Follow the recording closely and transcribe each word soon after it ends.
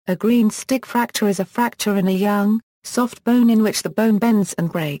A greenstick fracture is a fracture in a young, soft bone in which the bone bends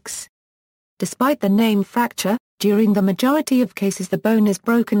and breaks. Despite the name fracture, during the majority of cases the bone is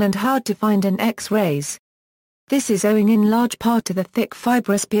broken and hard to find in X-rays. This is owing in large part to the thick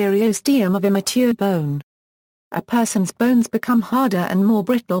fibrous periosteum of immature bone. A person's bones become harder and more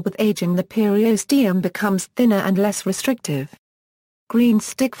brittle with aging. The periosteum becomes thinner and less restrictive.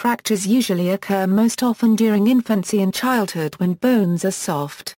 Greenstick fractures usually occur most often during infancy and childhood when bones are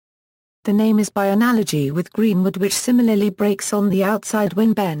soft. The name is by analogy with greenwood, which similarly breaks on the outside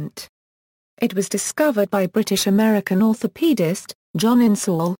when bent. It was discovered by British-American orthopedist, John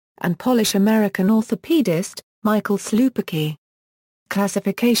Insall, and Polish-American orthopedist, Michael Slupecki.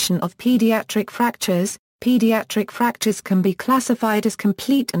 Classification of pediatric fractures. Pediatric fractures can be classified as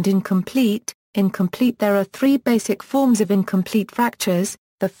complete and incomplete. Incomplete. There are three basic forms of incomplete fractures.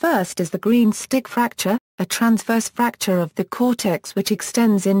 The first is the greenstick fracture, a transverse fracture of the cortex which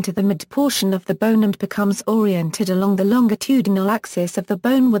extends into the mid-portion of the bone and becomes oriented along the longitudinal axis of the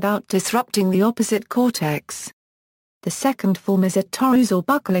bone without disrupting the opposite cortex. The second form is a torus or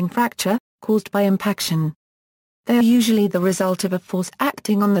buckling fracture, caused by impaction. They are usually the result of a force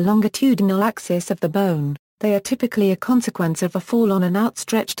acting on the longitudinal axis of the bone. They are typically a consequence of a fall on an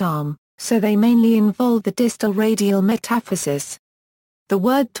outstretched arm, so they mainly involve the distal radial metaphysis. The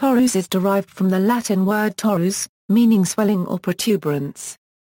word torus is derived from the Latin word torus, meaning swelling or protuberance.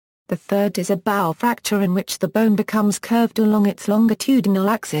 The third is a bow fracture in which the bone becomes curved along its longitudinal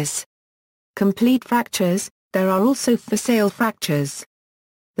axis. Complete fractures. There are also facile fractures.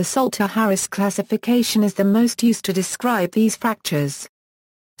 The Salter-Harris classification is the most used to describe these fractures.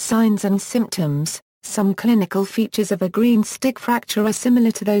 Signs and symptoms. Some clinical features of a greenstick fracture are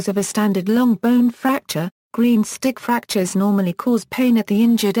similar to those of a standard long bone fracture. Greenstick fractures normally cause pain at the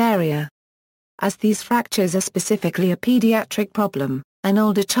injured area. As these fractures are specifically a pediatric problem, an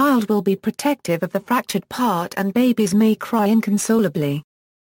older child will be protective of the fractured part and babies may cry inconsolably.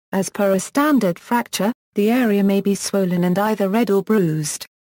 As per a standard fracture, the area may be swollen and either red or bruised.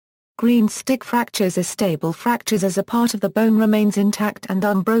 Greenstick fractures are stable fractures as a part of the bone remains intact and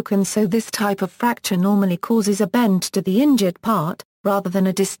unbroken, so this type of fracture normally causes a bend to the injured part, rather than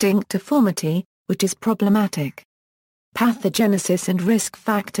a distinct deformity, which is problematic. Pathogenesis and risk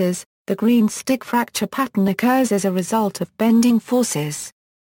factors. The greenstick fracture pattern occurs as a result of bending forces.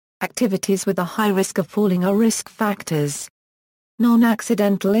 Activities with a high risk of falling are risk factors.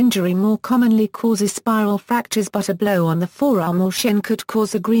 Non-accidental injury more commonly causes spiral fractures, but a blow on the forearm or shin could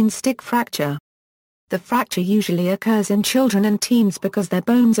cause a greenstick fracture. The fracture usually occurs in children and teens because their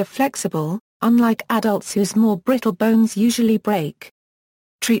bones are flexible, unlike adults whose more brittle bones usually break.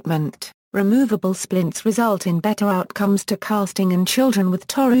 Treatment. Removable splints result in better outcomes to casting in children with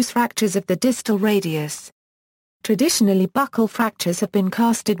torus fractures of the distal radius. Traditionally, buckle fractures have been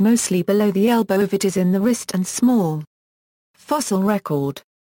casted mostly below the elbow if it is in the wrist and small. Fossil record.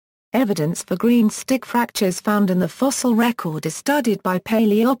 Evidence for greenstick fractures found in the fossil record is studied by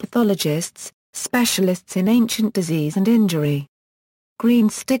paleopathologists, specialists in ancient disease and injury.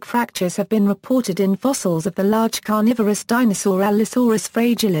 Greenstick fractures have been reported in fossils of the large carnivorous dinosaur Allosaurus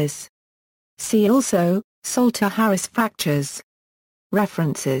fragilis. See also, Salter-Harris fractures.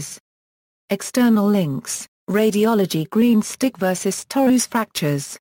 References. External links, Radiology greenstick versus torus fractures.